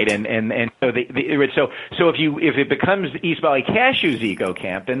 Correct. right? And so if it becomes East Valley Cashew's Eco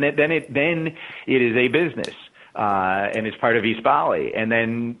Camp, then it is a business. And it's part of East Valley, and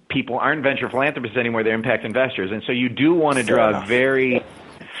then people aren't venture philanthropists anymore; they're impact investors, and so you do want to draw a very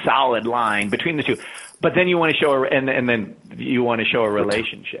solid line between the two. But then you want to show and then you want to show a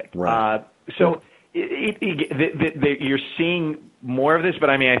relationship. Right. So you're seeing more of this,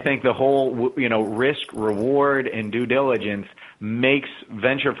 but I mean, I think the whole risk, reward, and due diligence makes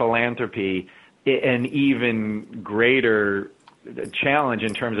venture philanthropy an even greater challenge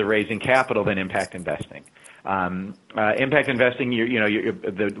in terms of raising capital than impact investing. Impact investing,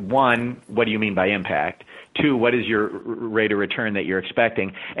 the one, what do you mean by impact? 2, what is your rate of return that you're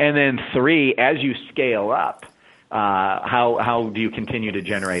expecting? And then 3, as you scale up, how do you continue to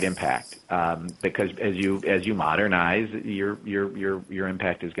generate impact? Because as you modernize, your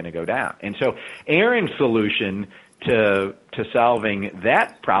impact is going to go down. And so Aaron's solution to solving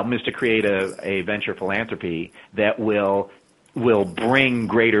that problem is to create a venture philanthropy that will bring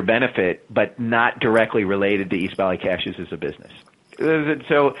greater benefit, but not directly related to East Valley Cashews as a business.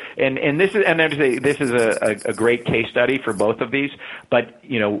 So, this is a great case study for both of these. But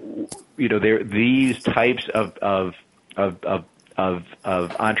these types of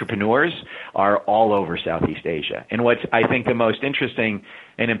entrepreneurs are all over Southeast Asia. And what's I think the most interesting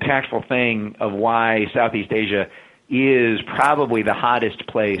and impactful thing of why Southeast Asia is probably the hottest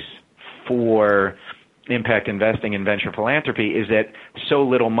place for impact investing and venture philanthropy is that so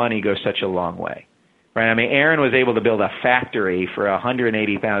little money goes such a long way. Right? I mean, Aaron was able to build a factory for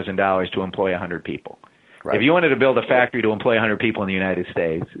 $180,000 to employ 100 people. Right. If you wanted to build a factory to employ 100 people in the United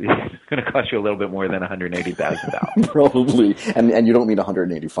States, it's going to cost you a little bit more than $180,000. Probably, and you don't mean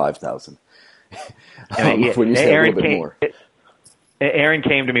 $185,000. When you say a little bit more. Aaron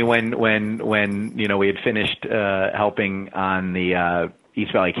came to me when we had finished helping on the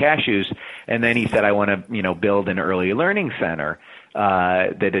East Valley Cashews, and then he said, I want to build an early learning center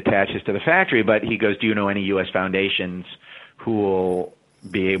that attaches to the factory. But he goes, do you know any U.S. foundations who will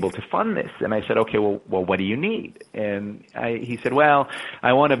be able to fund this? And I said, okay, well, what do you need? And he said, well,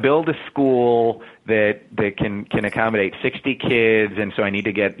 I want to build a school that can accommodate 60 kids, and so I need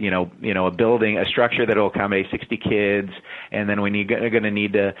to get a building, a structure that will accommodate 60 kids, and then we're going to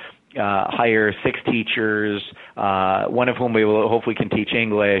need to hire 6 teachers, one of whom we will hopefully can teach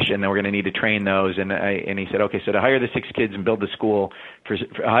English, and then we're going to need to train those. And he said, okay, so to hire the 6 kids and build the school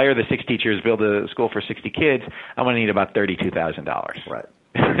hire the 6 teachers, build a school for 60 kids, I'm going to need about $32,000. Right.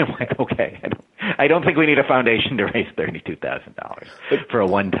 I'm like, okay, I don't think we need a foundation to raise $32,000 for a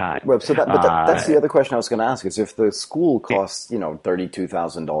one-time. Well, so that's the other question I was going to ask is if the school costs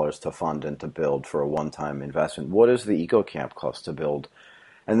 $32,000 to fund and to build for a one-time investment, what does the Eco Camp cost to build?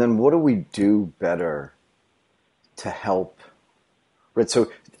 And then what do we do better to help? Right.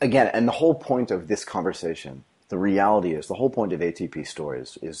 So again, and the whole point of this conversation, the reality is the whole point of ATP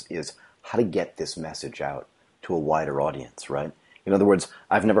Stories is how to get this message out to a wider audience, right? In other words,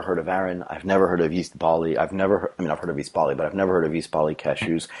 I've never heard of Aaron. I've never heard of East Bali. I've heard of East Bali, but I've never heard of East Bali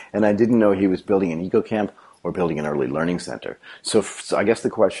Cashews. And I didn't know he was building an Eco Camp or building an early learning center. So I guess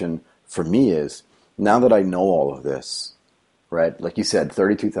the question for me is, now that I know all of this, right, like you said,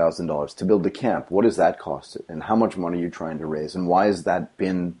 $32,000 to build the camp, what does that cost? And how much money are you trying to raise? And why has that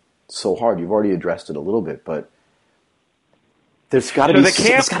been so hard? You've already addressed it a little bit, but there's got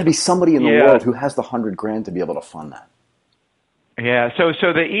to be somebody in the world who has the $100,000 to be able to fund that. Yeah,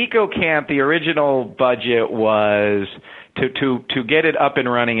 so the Eco Camp, the original budget was to get it up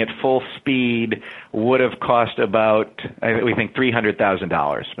and running at full speed would have cost about, we think,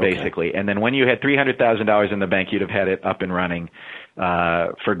 $300,000 basically. Okay. And then when you had $300,000 in the bank, you'd have had it up and running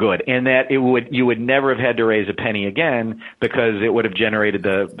for good. And that you would never have had to raise a penny again because it would have generated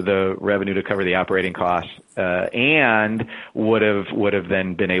the revenue to cover the operating costs and would have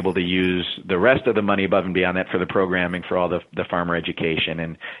then been able to use the rest of the money above and beyond that for the programming, for all the farmer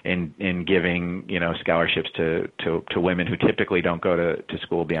education and giving scholarships to women who typically don't go to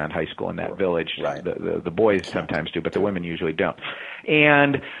school beyond high school in that village. Right. The boys sometimes do, but the women usually don't.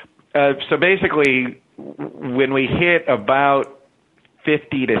 And so basically, when we hit about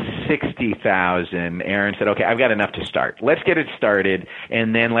 50 to 60,000, Aaron said, okay, I've got enough to start. Let's get it started,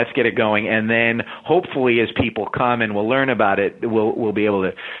 and then let's get it going. And then hopefully as people come and will learn about it, we'll be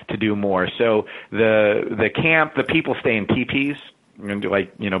able to do more. So the camp, the people stay in teepees,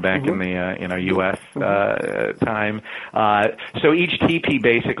 like, back in the, U.S. Time. So each teepee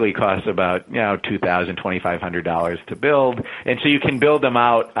basically costs about, $2,000, $2,500 to build. And so you can build them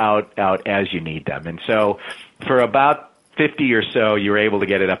out as you need them. And so for about 50 or so, you're able to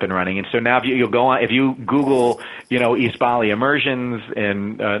get it up and running. And so now if you Google, East Bali immersions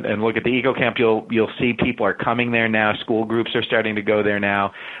and look at the eco camp, you'll see people are coming there now. School groups are starting to go there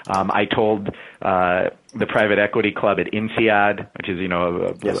now. I told the private equity club at INSEAD, which is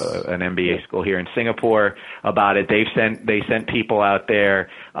an MBA school here in Singapore, about it. They sent people out there.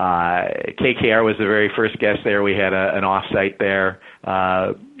 KKR was the very first guest there. We had an offsite there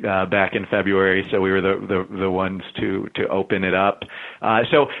back in February, so we were the ones to open it up.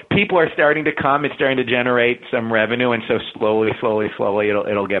 So people are starting to come. It's starting to generate some revenue, and so slowly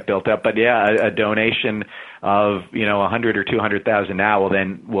it'll get built up. But yeah, a donation of 100 or 200,000 now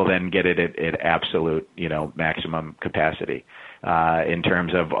will then get it at absolute maximum capacity in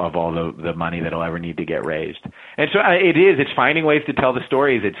terms of all the money that'll ever need to get raised. And so it's finding ways to tell the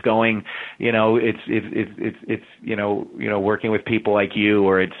stories. It's going, it's working with people like you,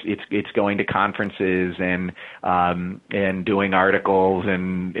 or it's going to conferences and doing articles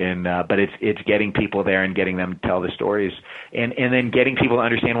but it's getting people there and getting them to tell the stories and then getting people to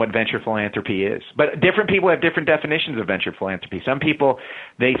understand what venture philanthropy is. But different people have different definitions of venture philanthropy. Some people,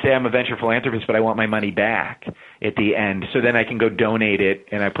 they say, I'm a venture philanthropist, but I want my money back at the end. So then I can go donate it,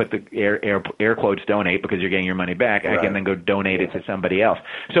 and I put the air quotes donate because you're getting your money back. Right. I can then go donate it to somebody else.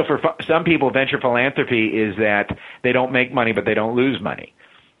 So for some people, venture philanthropy is that they don't make money, but they don't lose money.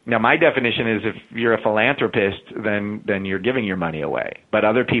 Now, my definition is if you're a philanthropist, then you're giving your money away. But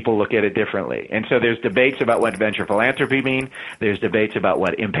other people look at it differently. And so there's debates about what venture philanthropy means. There's debates about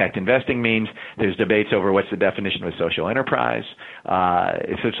what impact investing means. There's debates over what's the definition of a social enterprise.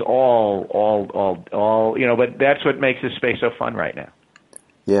 So it's all, but that's what makes this space so fun right now.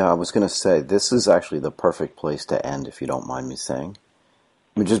 Yeah, I was going to say, this is actually the perfect place to end, if you don't mind me saying.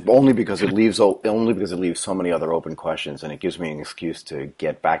 I mean, just only because it leaves so many other open questions, and it gives me an excuse to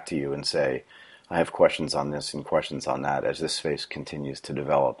get back to you and say, I have questions on this and questions on that as this space continues to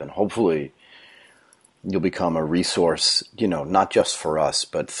develop, and hopefully you'll become a resource, not just for us,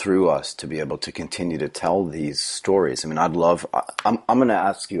 but through us to be able to continue to tell these stories. I mean, I'm going to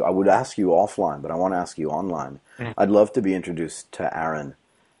ask you, I would ask you offline, but I want to ask you online. Mm-hmm. I'd love to be introduced to Aaron,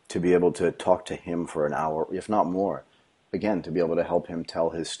 to be able to talk to him for an hour, if not more. Again, to be able to help him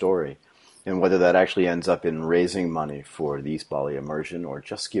tell his story, and whether that actually ends up in raising money for the East Bali immersion or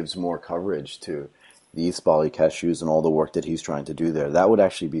just gives more coverage to the East Bali cashews and all the work that he's trying to do there, that would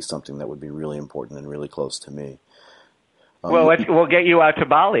actually be something that would be really important and really close to me. We'll get you out to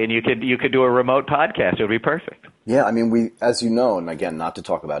Bali, and you could do a remote podcast. It would be perfect. Yeah, I mean, as you know, and again, not to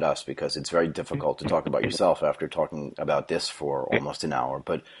talk about us because it's very difficult to talk about yourself after talking about this for almost an hour,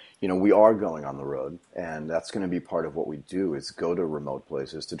 but we are going on the road, and that's going to be part of what we do is go to remote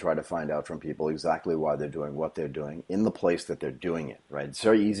places to try to find out from people exactly why they're doing what they're doing in the place that they're doing it, right? It's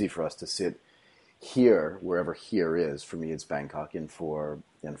very easy for us to sit here, wherever here is. For me, it's Bangkok, and for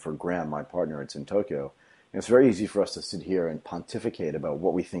Graham, my partner, it's in Tokyo. And it's very easy for us to sit here and pontificate about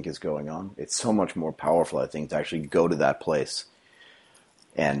what we think is going on. It's so much more powerful, I think, to actually go to that place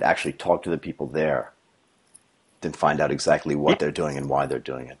and actually talk to the people there than find out exactly what they're doing and why they're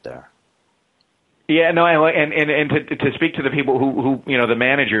doing it there. Yeah, no, and to speak to the people who the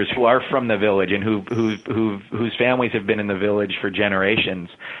managers who are from the village and whose families have been in the village for generations,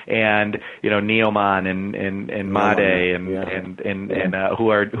 and Neoman and Made and who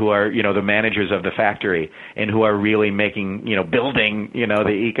are the managers of the factory and who are really making building the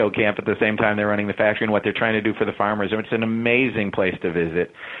eco camp at the same time they're running the factory and what they're trying to do for the farmers. And it's an amazing place to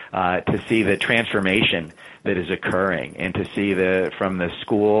visit to see the transformation that is occurring, and to see from the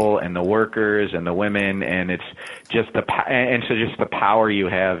school and the workers and the women, and it's just the power you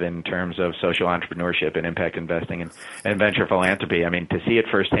have in terms of social entrepreneurship and impact investing and venture philanthropy. I mean, to see it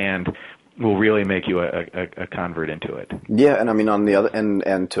firsthand will really make you a convert into it. Yeah, and I mean on the other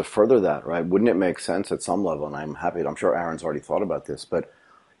and to further that, right? Wouldn't it make sense at some level? And I'm sure Aaron's already thought about this, but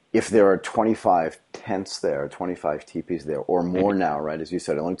if there are 25 tents there, 25 teepees there, or more now, right? As you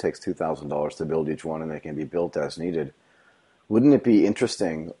said, it only takes $2,000 to build each one, and they can be built as needed. Wouldn't it be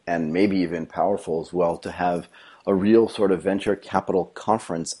interesting and maybe even powerful as well to have a real sort of venture capital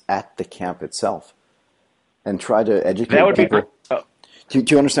conference at the camp itself and try to educate people? Do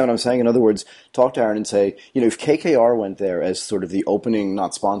you understand what I'm saying? In other words, talk to Aaron and say, if KKR went there as sort of the opening,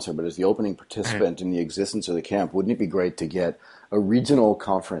 not sponsor, but as the opening participant in the existence of the camp, wouldn't it be great to get a regional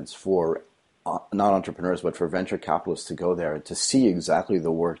conference for not entrepreneurs, but for venture capitalists to go there and to see exactly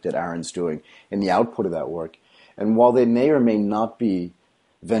the work that Aaron's doing and the output of that work? And while they may or may not be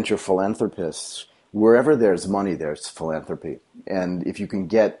venture philanthropists, wherever there's money, there's philanthropy. And if you can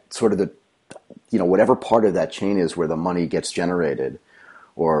get sort of the, whatever part of that chain is where the money gets generated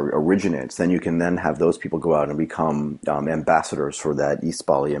or originates, then you can then have those people go out and become ambassadors for that East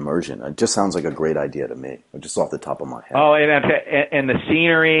Bali immersion. It just sounds like a great idea to me, just off the top of my head. Oh, and the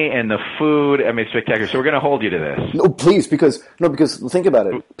scenery and the food, spectacular. So we're going to hold you to this. No, please, because think about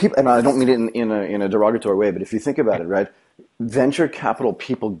it. People, and I don't mean it in a derogatory way, but if you think about it, right? Venture capital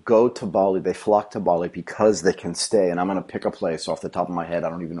people go to Bali, they flock to Bali because they can stay, and I'm going to pick a place off the top of my head, I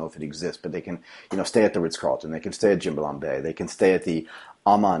don't even know if it exists, but they can stay at the Ritz-Carlton, they can stay at Jimbalam Bay, they can stay at the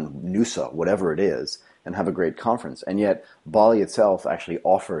Aman Nusa, whatever it is, and have a great conference. And yet Bali itself actually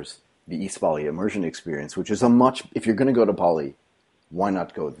offers the East Bali immersion experience, which is if you're going to go to Bali, why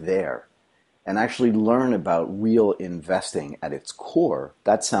not go there? And actually learn about real investing at its core.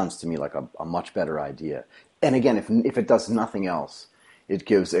 That sounds to me like a much better idea. And again, if it does nothing else, it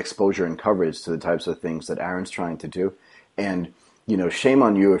gives exposure and coverage to the types of things that Aaron's trying to do. And, shame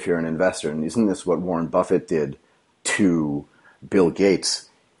on you if you're an investor. And isn't this what Warren Buffett did to Bill Gates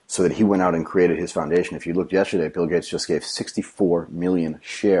so that he went out and created his foundation? If you looked yesterday, Bill Gates just gave 64 million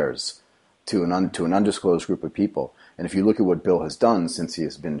shares to an undisclosed group of people. And if you look at what Bill has done since he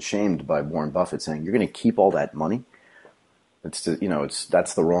has been shamed by Warren Buffett saying, you're going to keep all that money? That's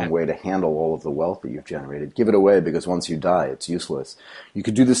the wrong way to handle all of the wealth that you've generated. Give it away, because once you die, it's useless. You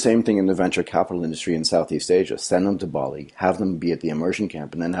could do the same thing in the venture capital industry in Southeast Asia. Send them to Bali, have them be at the immersion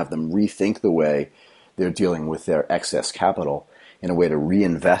camp, and then have them rethink the way they're dealing with their excess capital in a way to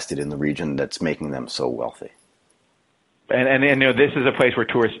reinvest it in the region that's making them so wealthy. And this is a place where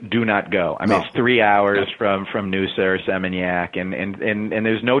tourists do not go. It's 3 hours from Nusa or Seminyak, and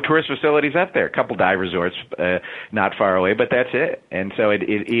there's no tourist facilities up there. A couple dive resorts not far away, but that's it. And so it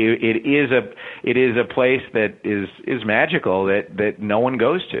is a place that is magical that no one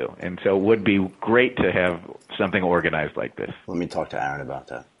goes to. And so it would be great to have something organized like this. Let me talk to Aaron about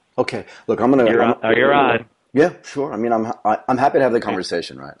that. Okay, look, You're on. Yeah, sure. I'm happy to have the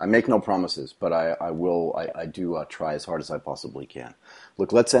conversation, right? I make no promises, but I do try as hard as I possibly can.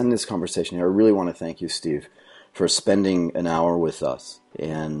 Look, let's end this conversation here. I really want to thank you, Steve, for spending an hour with us.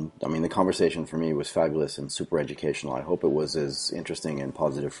 And, the conversation for me was fabulous and super educational. I hope it was as interesting and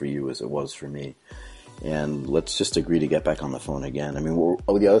positive for you as it was for me. And let's just agree to get back on the phone again.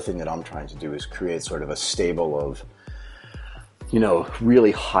 The other thing that I'm trying to do is create sort of a stable of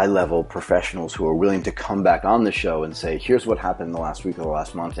really high-level professionals who are willing to come back on the show and say, here's what happened in the last week or the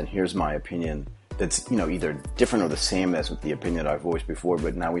last month, and here's my opinion that's, either different or the same as with the opinion I've voiced before,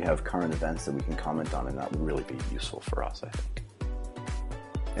 but now we have current events that we can comment on, and that would really be useful for us, I think.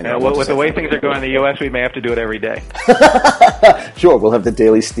 And with the way things are going in the U.S., we may have to do it every day. Sure, we'll have the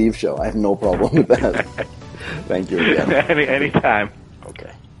Daily Steve Show. I have no problem with that. Thank you again. Anytime.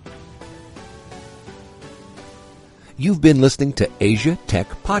 Okay. You've been listening to Asia Tech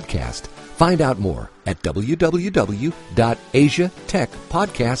Podcast. Find out more at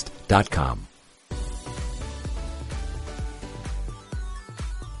www.asiatechpodcast.com.